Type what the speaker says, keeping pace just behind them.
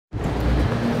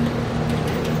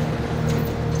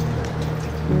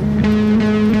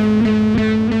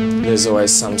There's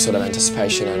always some sort of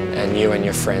anticipation, and you and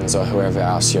your friends or whoever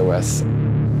else you're with,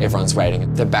 everyone's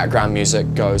waiting. The background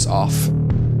music goes off,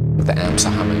 the amps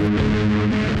are humming,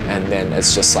 and then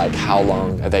it's just like, how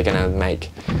long are they going to make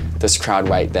this crowd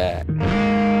wait there?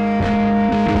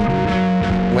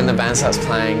 When the band starts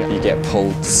playing, you get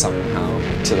pulled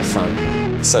somehow to the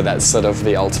front. So that's sort of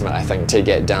the ultimate, I think, to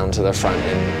get down to the front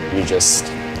and you just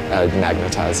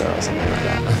magnetizer or something like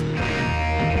that.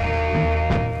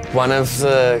 One of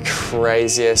the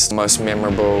craziest, most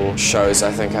memorable shows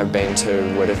I think I've been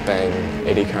to would have been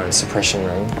Eddy Current's Suppression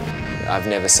Room. I've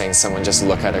never seen someone just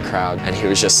look at a crowd and he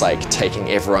was just like taking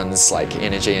everyone's like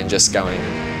energy and just going.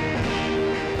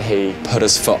 He put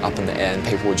his foot up in the air and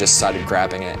people just started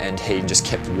grabbing it, and he just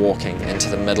kept walking into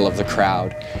the middle of the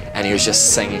crowd and he was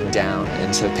just singing down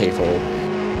into people.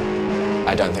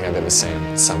 I don't think I've ever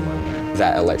seen someone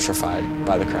that electrified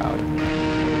by the crowd.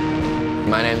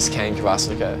 My name's Kane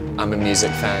Kvasnicka. I'm a music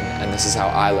fan, and this is how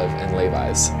I live in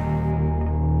Levi's.